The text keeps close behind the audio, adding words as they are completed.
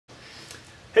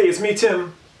Hey, it's me,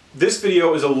 Tim. This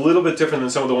video is a little bit different than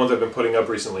some of the ones I've been putting up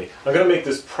recently. I'm going to make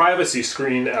this privacy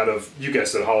screen out of, you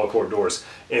guessed it, hollow core doors.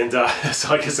 And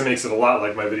so I guess it makes it a lot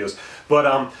like my videos.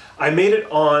 But I made it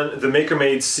on the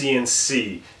MakerMade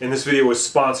CNC. And this video was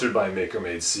sponsored by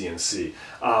MakerMade CNC.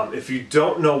 If you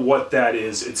don't know what that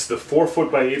is, it's the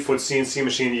 4-foot by 8-foot CNC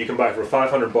machine that you can buy for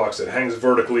 $500. It hangs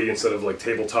vertically instead of like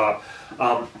tabletop.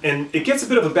 And it gets a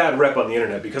bit of a bad rep on the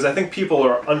internet because I think people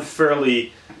are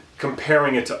unfairly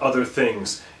comparing it to other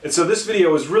things. And so this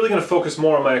video is really going to focus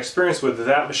more on my experience with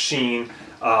that machine,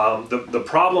 the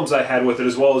problems I had with it,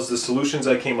 as well as the solutions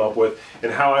I came up with,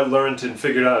 and how I learned and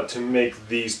figured out to make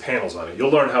these panels on it. You'll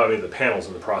learn how I made the panels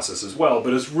in the process as well,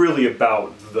 but it's really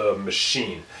about the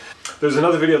machine. There's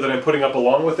another video that I'm putting up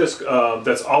along with this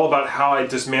that's all about how I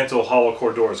dismantle hollow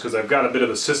core doors, because I've got a bit of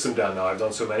a system down now, I've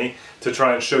done so many, to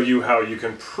try and show you how you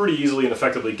can pretty easily and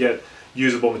effectively get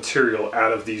usable material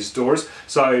out of these doors.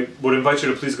 So I would invite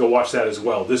you to please go watch that as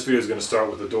well. This video is going to start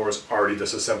with the doors already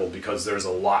disassembled because there's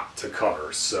a lot to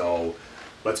cover. So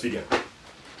let's begin.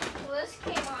 Well, this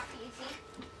came off easy.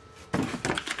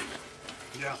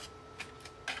 Yeah.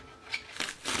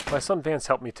 My son Vance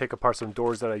helped me take apart some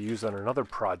doors that I used on another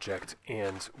project,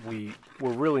 and we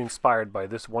were really inspired by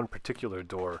this one particular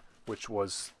door, which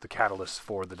was the catalyst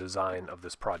for the design of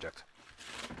this project.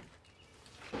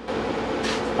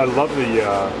 I love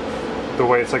the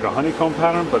way it's like a honeycomb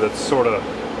pattern, but it's sort of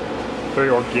very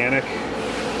organic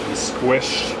and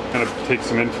squished. Kind of take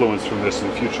some influence from this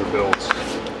in future builds.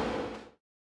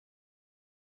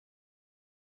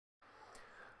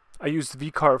 I used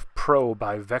VCarve Pro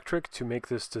by Vectric to make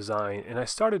this design, and I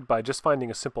started by just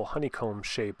finding a simple honeycomb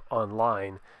shape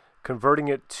online, converting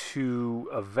it to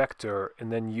a vector,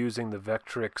 and then using the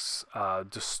Vectric's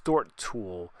distort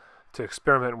tool to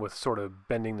experiment with sort of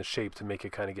bending the shape to make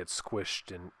it kind of get squished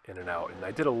in and out. And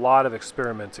I did a lot of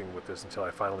experimenting with this until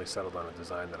I finally settled on a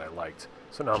design that I liked.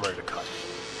 So now I'm ready to cut.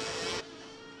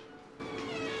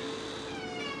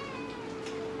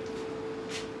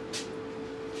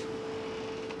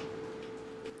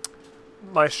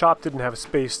 My shop didn't have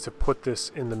space to put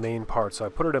this in the main part, so I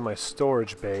put it in my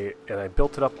storage bay, and I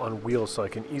built it up on wheels so I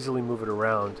can easily move it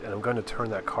around, and I'm going to turn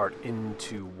that cart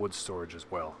into wood storage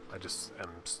as well. I just am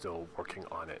still working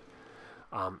on it.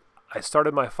 I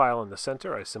started my file in the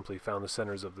center. I simply found the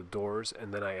centers of the doors,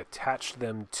 and then I attached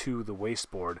them to the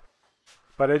wasteboard.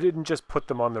 But I didn't just put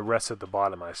them on the rest at the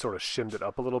bottom. I sort of shimmed it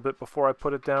up a little bit before I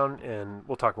put it down, and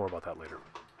we'll talk more about that later.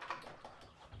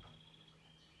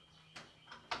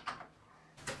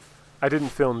 I didn't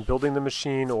film building the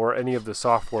machine or any of the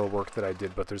software work that I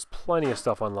did, but there's plenty of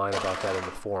stuff online about that in the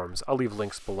forums. I'll leave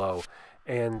links below.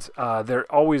 And they're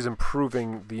always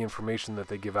improving the information that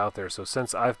they give out there, so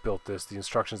since I've built this, the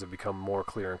instructions have become more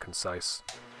clear and concise.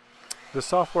 The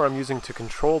software I'm using to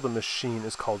control the machine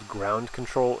is called Ground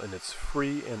Control, and it's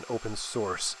free and open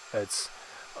source. It's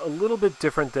a little bit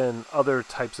different than other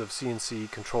types of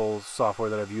CNC control software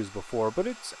that I've used before, but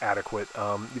it's adequate.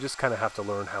 You just kind of have to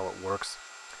learn how it works.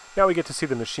 Now we get to see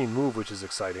the machine move, which is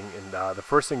exciting, and the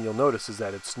first thing you'll notice is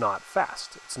that it's not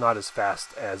fast. It's not as fast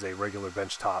as a regular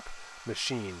benchtop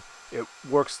machine. It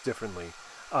works differently.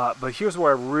 But here's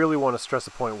where I really want to stress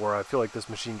a point where I feel like this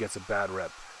machine gets a bad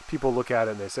rep. People look at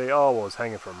it and they say, oh, well, it's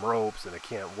hanging from ropes and it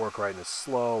can't work right and it's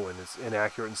slow and it's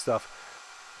inaccurate and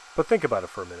stuff. But think about it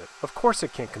for a minute. Of course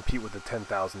it can't compete with a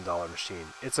 $10,000 machine.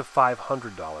 It's a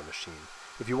 $500 machine.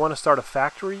 If you want to start a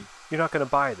factory, you're not going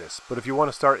to buy this. But if you want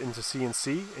to start into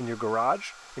CNC in your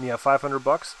garage and you have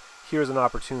 $500, here's an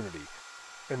opportunity.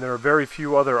 And there are very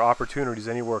few other opportunities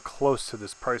anywhere close to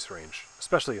this price range,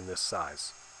 especially in this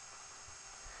size.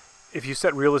 If you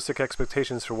set realistic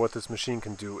expectations for what this machine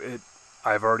can do,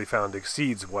 I've already found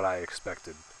exceeds what I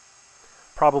expected.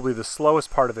 Probably the slowest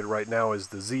part of it right now is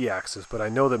the Z-axis, but I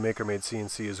know that MakerMade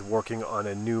CNC is working on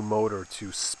a new motor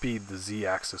to speed the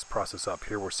Z-axis process up.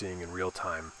 Here we're seeing in real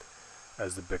time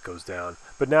as the bit goes down.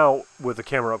 But now, with the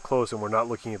camera up close and we're not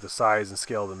looking at the size and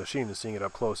scale of the machine and seeing it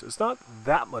up close, it's not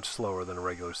that much slower than a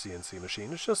regular CNC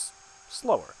machine. It's just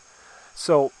slower.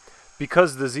 So,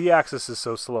 because the Z-axis is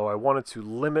so slow, I wanted to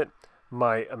limit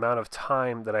my amount of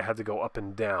time that I had to go up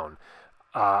and down.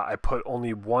 I put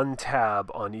only one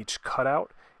tab on each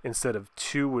cutout instead of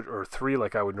 2 or 3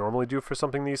 like I would normally do for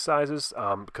something these sizes,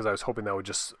 because I was hoping that would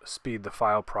just speed the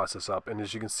file process up. And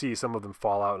as you can see, some of them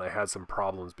fall out and I had some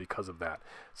problems because of that.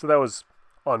 So that was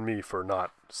on me for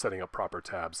not setting up proper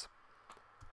tabs.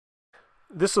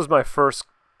 This was my first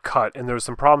cut, and there was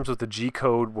some problems with the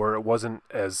G-code where it wasn't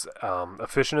as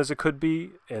efficient as it could be,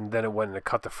 and then it went and it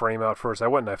cut the frame out first. I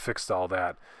went and I fixed all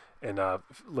that. in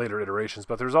later iterations.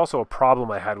 But there's also a problem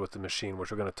I had with the machine,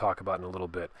 which we're going to talk about in a little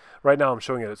bit. Right now I'm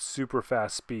showing it at super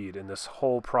fast speed, and this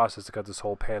whole process to cut this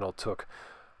whole panel took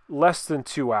less than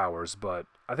 2 hours, but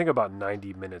I think about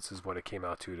 90 minutes is what it came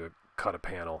out to cut a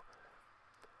panel.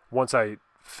 Once I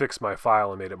fixed my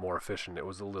file and made it more efficient, it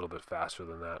was a little bit faster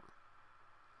than that.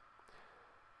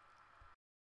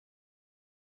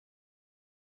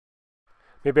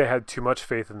 Maybe I had too much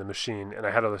faith in the machine and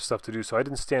I had other stuff to do, so I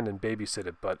didn't stand and babysit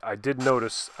it, but I did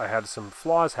notice I had some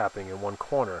flaws happening in one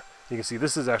corner. You can see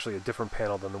this is actually a different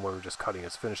panel than the one we were just cutting.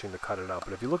 It's finishing to cut it out.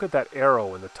 But if you look at that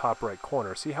arrow in the top right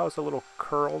corner, see how it's a little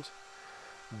curled?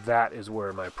 That is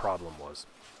where my problem was.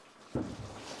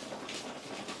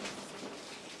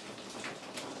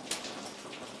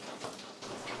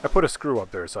 I put a screw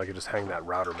up there so I could just hang that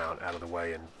router mount out of the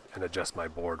way and adjust my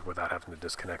board without having to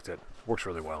disconnect it. Works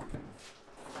really well.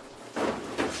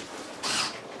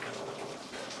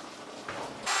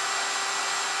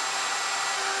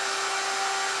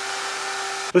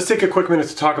 Let's take a quick minute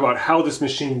to talk about how this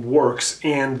machine works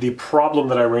and the problem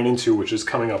that I ran into, which is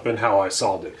coming up, and how I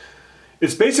solved it.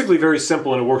 It's basically very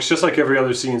simple, and it works just like every other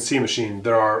CNC machine.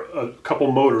 There are a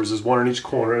couple motors, there's one in each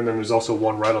corner, and then there's also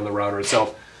one right on the router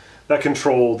itself that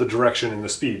control the direction and the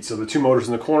speed. So the two motors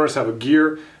in the corners have a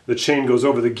gear, the chain goes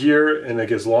over the gear, and it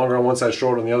gets longer on one side,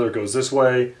 shorter on the other, it goes this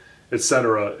way,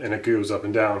 etc., and it goes up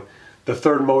and down. The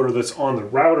third motor that's on the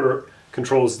router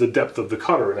controls the depth of the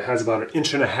cutter, and it has about 1.5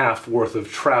 inches worth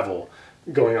of travel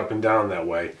going up and down that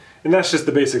way. And that's just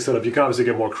the basic setup. You can obviously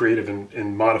get more creative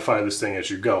and modify this thing as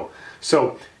you go.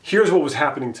 So here's what was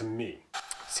happening to me.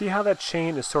 See how that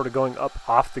chain is sort of going up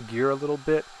off the gear a little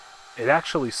bit? It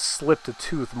actually slipped a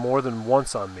tooth more than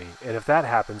once on me, and if that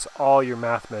happens, all your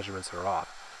math measurements are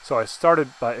off. So I started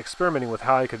by experimenting with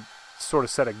how I could sort of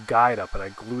set a guide up, and I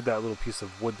glued that little piece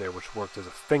of wood there, which worked as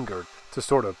a finger, to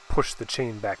sort of push the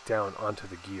chain back down onto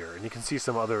the gear. And you can see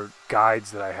some other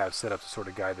guides that I have set up to sort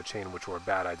of guide the chain, which were a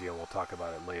bad idea, and we'll talk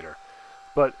about it later.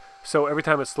 But so every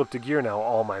time it slipped a gear now,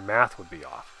 all my math would be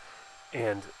off,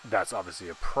 and that's obviously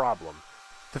a problem.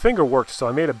 The finger worked, so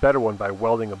I made a better one by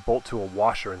welding a bolt to a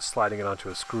washer and sliding it onto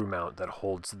a screw mount that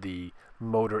holds the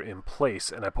motor in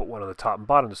place, and I put one on the top and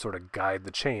bottom to sort of guide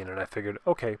the chain, and I figured,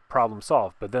 okay, problem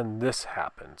solved. But then this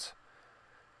happened,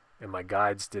 and my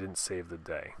guides didn't save the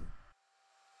day.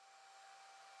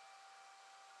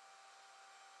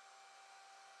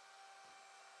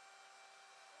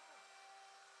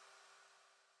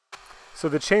 So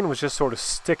the chain was just sort of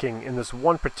sticking in this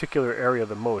one particular area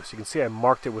the most. You can see I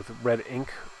marked it with red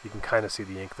ink. You can kind of see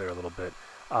the ink there a little bit.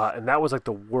 And that was like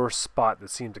the worst spot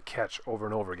that seemed to catch over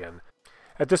and over again.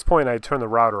 At this point I had turned the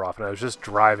router off and I was just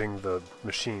driving the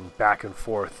machine back and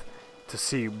forth to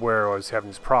see where I was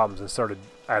having these problems, and started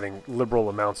adding liberal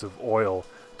amounts of oil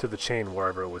to the chain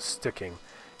wherever it was sticking.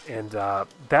 And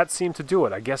that seemed to do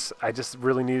it. I guess I just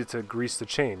really needed to grease the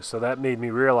chain. So that made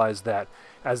me realize that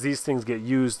as these things get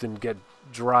used and get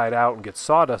dried out and get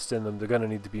sawdust in them, they're going to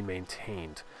need to be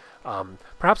maintained.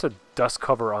 Perhaps a dust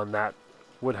cover on that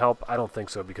would help. I don't think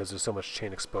so because there's so much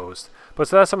chain exposed. But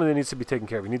so that's something that needs to be taken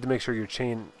care of. You need to make sure your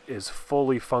chain is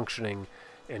fully functioning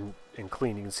and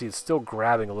clean. You can see it's still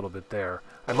grabbing a little bit there.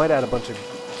 I might add a bunch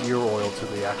of gear oil to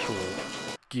the actual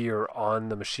gear on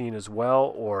the machine as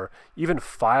well, or even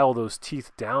file those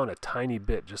teeth down a tiny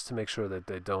bit just to make sure that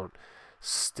they don't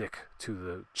stick to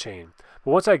the chain.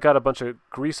 But once I got a bunch of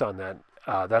grease on that,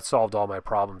 that solved all my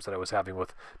problems that I was having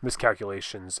with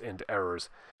miscalculations and errors.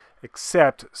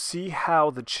 Except, see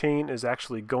how the chain is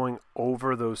actually going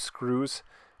over those screws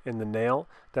in the nail?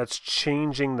 That's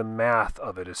changing the math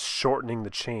of it, is shortening the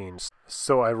chains.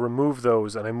 So I removed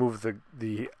those and I moved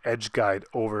the edge guide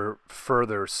over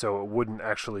further so it wouldn't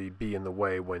actually be in the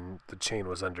way when the chain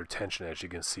was under tension, as you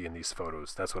can see in these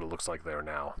photos. That's what it looks like there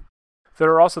now. There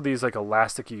are also these like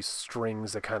elasticy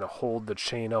strings that kind of hold the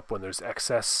chain up when there's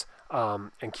excess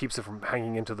and keeps it from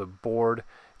hanging into the board.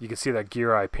 You can see that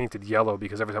gear I painted yellow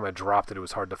because every time I dropped it, it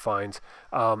was hard to find.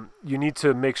 You need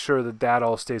to make sure that that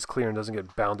all stays clear and doesn't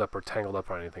get bound up or tangled up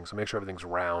or anything. So make sure everything's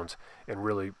round and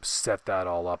really set that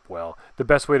all up well. The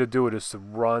best way to do it is to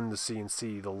run the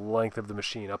CNC the length of the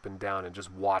machine up and down and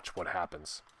just watch what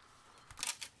happens.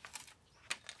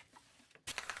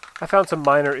 I found some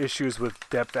minor issues with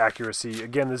depth accuracy.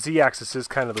 Again, the Z-axis is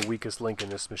kind of the weakest link in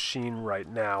this machine right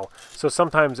now. So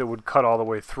sometimes it would cut all the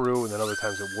way through and then other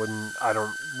times it wouldn't. I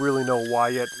don't really know why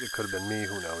yet. It could have been me,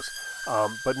 who knows.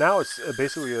 But now it's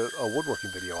basically a woodworking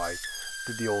video. I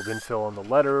did the old infill on the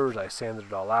letters, I sanded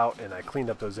it all out, and I cleaned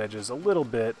up those edges a little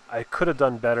bit. I could have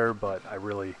done better, but I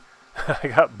really I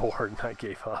got bored and I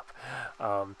gave up.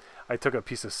 I took a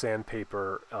piece of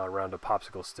sandpaper around a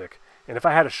popsicle stick, and if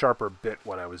I had a sharper bit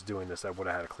when I was doing this, I would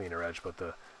have had a cleaner edge, but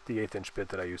the 1/8" bit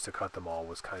that I used to cut them all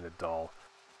was kind of dull.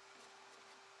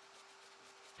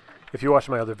 If you watch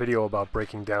my other video about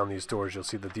breaking down these doors, you'll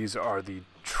see that these are the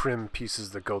trim pieces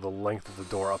that go the length of the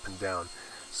door up and down.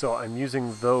 So I'm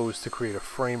using those to create a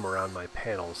frame around my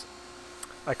panels.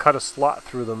 I cut a slot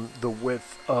through them the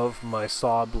width of my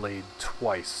saw blade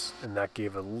twice, and that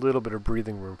gave a little bit of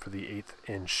breathing room for the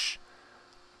 1/8"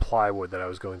 plywood that I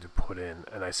was going to put in,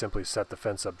 and I simply set the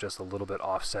fence up just a little bit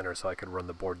off center so I could run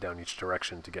the board down each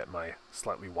direction to get my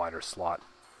slightly wider slot.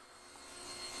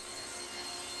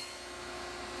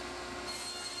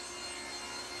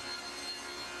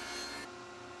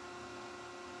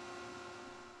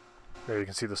 There you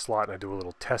can see the slot, and I do a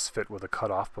little test fit with a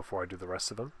cutoff before I do the rest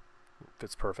of them. It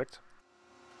fits perfect.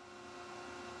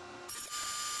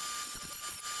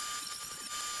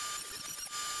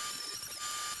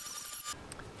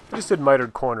 I just did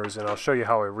mitered corners, and I'll show you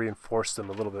how I reinforced them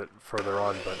a little bit further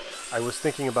on, but I was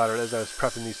thinking about it as I was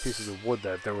prepping these pieces of wood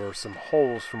that there were some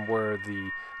holes from where the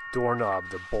doorknob,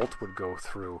 the bolt would go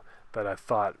through, that I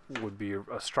thought would be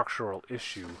a structural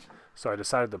issue. So I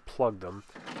decided to plug them.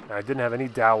 And I didn't have any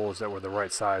dowels that were the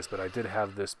right size, but I did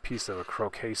have this piece of a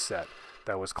croquet set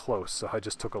that was close, so I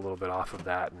just took a little bit off of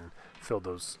that and filled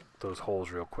those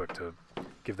holes real quick to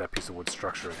give that piece of wood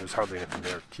structure. There's hardly anything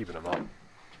there keeping them up.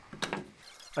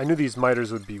 I knew these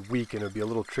miters would be weak and it would be a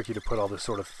little tricky to put all this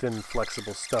sort of thin,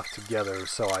 flexible stuff together,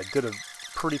 so I did a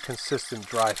pretty consistent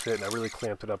dry fit, and I really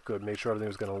clamped it up good, made sure everything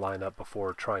was going to line up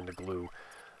before trying to glue.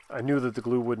 I knew that the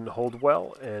glue wouldn't hold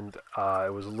well, and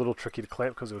it was a little tricky to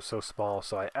clamp because it was so small,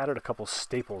 so I added a couple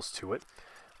staples to it,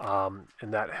 and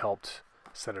that helped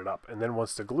set it up. And then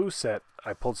once the glue set,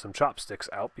 I pulled some chopsticks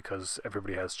out because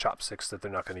everybody has chopsticks that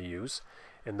they're not going to use,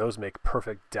 and those make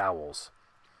perfect dowels.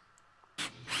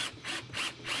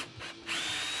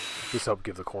 This helped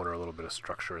give the corner a little bit of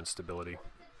structure and stability.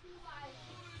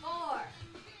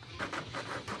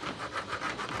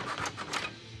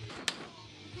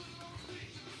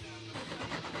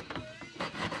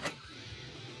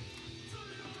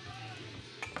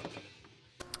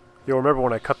 You'll remember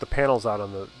when I cut the panels out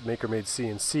on the MakerMade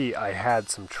CNC, I had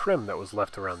some trim that was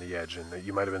left around the edge, and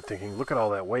you might have been thinking, look at all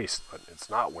that waste, but it's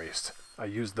not waste. I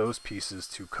used those pieces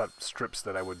to cut strips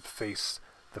that I would face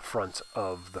the front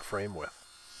of the frame with.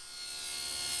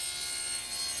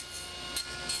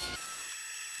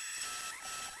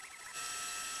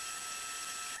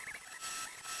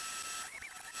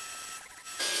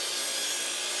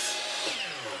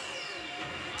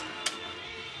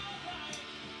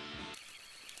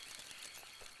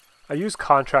 I used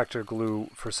contractor glue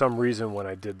for some reason when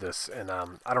I did this, and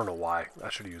I don't know why. I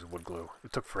should have used wood glue.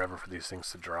 It took forever for these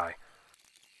things to dry.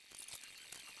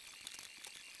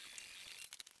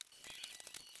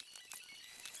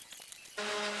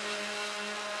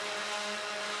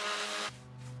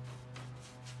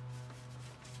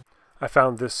 I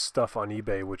found this stuff on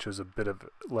eBay, which was a bit of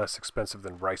less expensive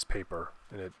than rice paper,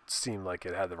 and it seemed like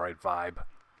it had the right vibe.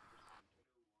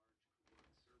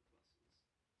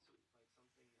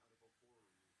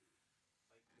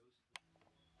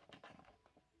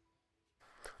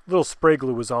 Little spray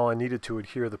glue was all I needed to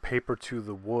adhere the paper to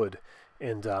the wood,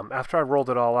 and after I rolled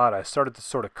it all out, I started to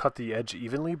sort of cut the edge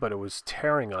evenly, but it was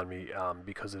tearing on me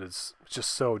because it is just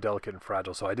so delicate and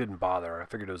fragile, so I didn't bother. I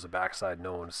figured it was the backside,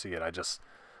 no one would see it. I just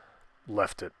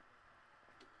left it.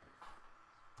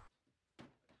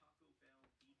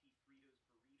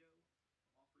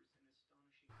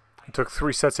 I took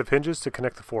 3 sets of hinges to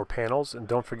connect the 4 panels, and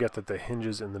don't forget that the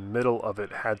hinges in the middle of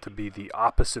it had to be the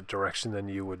opposite direction than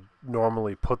you would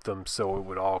normally put them, so it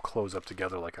would all close up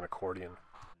together like an accordion.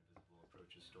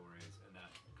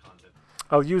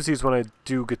 I'll use these when I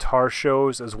do guitar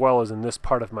shows, as well as in this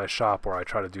part of my shop where I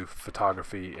try to do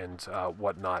photography and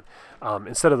whatnot.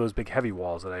 Instead of those big heavy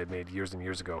walls that I had made years and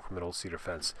years ago from an old cedar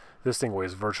fence, this thing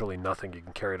weighs virtually nothing. You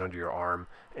can carry it under your arm,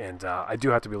 and I do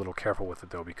have to be a little careful with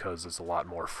it though because it's a lot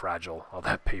more fragile, all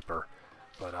that paper.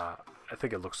 But I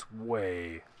think it looks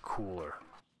way cooler.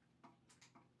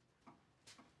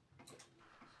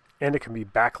 And it can be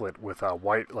backlit with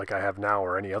white like I have now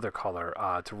or any other color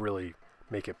to really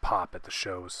make it pop at the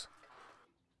shows.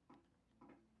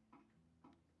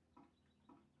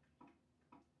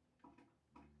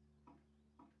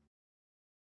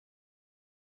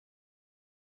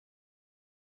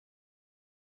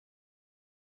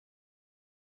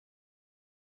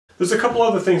 There's a couple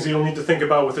other things that you'll need to think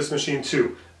about with this machine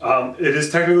too. It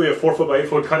is technically a 4 foot by 8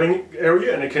 foot cutting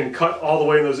area, and it can cut all the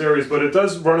way in those areas, but it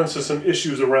does run into some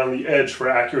issues around the edge for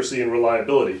accuracy and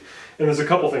reliability. And there's a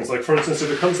couple things, like for instance, if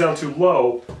it comes down too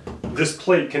low, this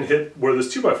plate can hit where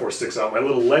this 2x4 sticks out, my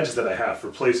little ledge that I have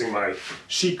for placing my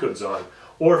sheet goods on.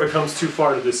 Or if it comes too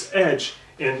far to this edge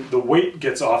and the weight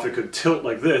gets off, it could tilt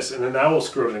like this, and then that will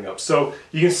screw everything up. So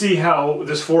you can see how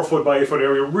this 4 foot by 8 foot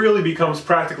area really becomes,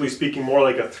 practically speaking, more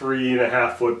like a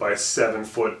 3.5 foot by 7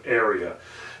 foot area.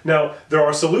 Now, there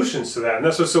are solutions to that, and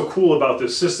that's what's so cool about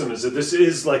this system, is that this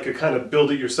is like a kind of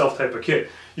build-it-yourself type of kit.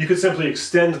 You could simply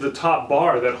extend the top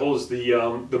bar that holds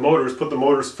the motors, put the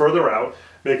motors further out,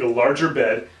 make a larger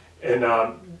bed, and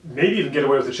maybe even get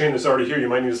away with the chain that's already here. You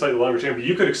might need a slightly longer chain, but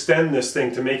you could extend this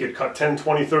thing to make it cut 10,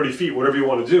 20, 30 feet, whatever you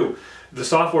want to do. The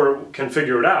software can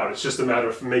figure it out. It's just a matter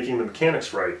of making the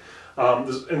mechanics right.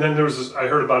 And then there was this, I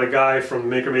heard about a guy from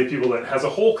the MakerMade people that has a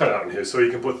hole cut out in his, so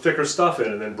he can put thicker stuff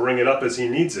in and then bring it up as he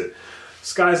needs it.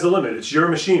 Sky's the limit. It's your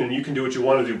machine and you can do what you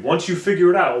want to do. Once you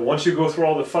figure it out, once you go through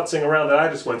all the futzing around that I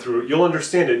just went through, you'll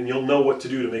understand it and you'll know what to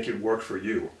do to make it work for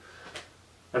you.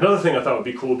 Another thing I thought would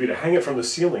be cool would be to hang it from the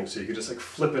ceiling so you could just like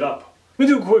flip it up. Let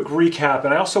me do a quick recap,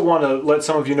 and I also want to let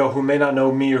some of you know who may not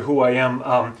know me or who I am.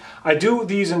 I do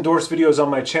these endorsed videos on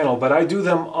my channel, but I do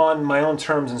them on my own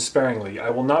terms and sparingly. I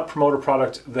will not promote a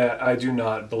product that I do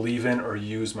not believe in or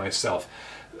use myself.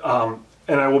 And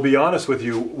I will be honest with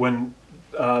you, when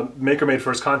MakerMade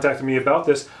first contacted me about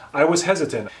this, I was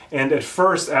hesitant. And at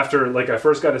first, after I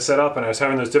first got it set up and I was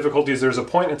having those difficulties, there was a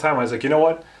point in time I was like, you know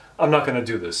what, I'm not going to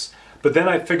do this. But then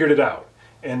I figured it out.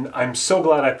 And I'm so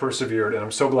glad I persevered, and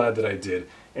I'm so glad that I did,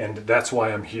 and that's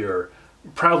why I'm here,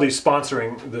 proudly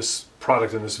sponsoring this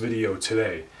product in this video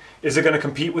today. Is it going to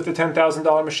compete with the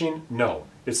 $10,000 machine? No,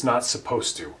 it's not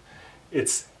supposed to.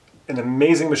 It's an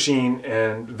amazing machine,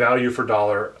 and value for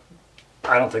dollar,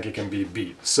 I don't think it can be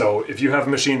beat. So if you have a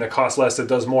machine that costs less, that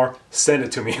does more, send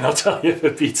it to me and I'll tell you if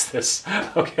it beats this.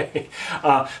 Okay.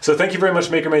 So thank you very much,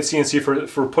 MakerMade CNC,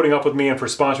 for putting up with me and for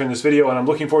sponsoring this video, and I'm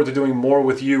looking forward to doing more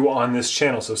with you on this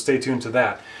channel, so stay tuned to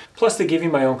that. Plus, they gave me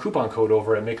my own coupon code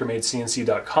over at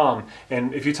MakerMadeCNC.com,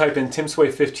 and if you type in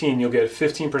TimSway15, you'll get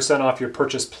 15% off your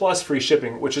purchase plus free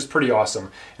shipping, which is pretty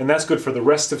awesome. And that's good for the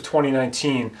rest of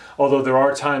 2019, although there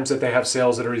are times that they have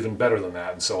sales that are even better than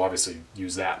that, and so obviously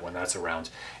use that when that's around.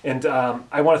 And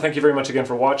I want to thank you very much again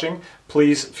for watching.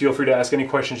 Please feel free to ask any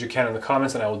questions you can in the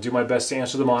comments, and I will do my best to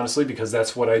answer them honestly, because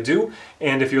that's what I do.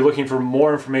 And if you're looking for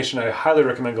more information, I highly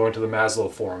recommend going to the Maslow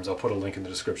forums. I'll put a link in the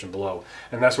description below.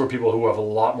 And that's where people who have a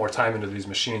lot more time into these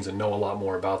machines and know a lot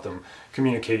more about them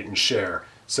communicate and share.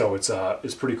 So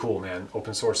it's pretty cool, man.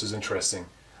 Open source is interesting.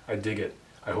 I dig it.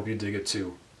 I hope you dig it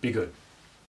too. Be good.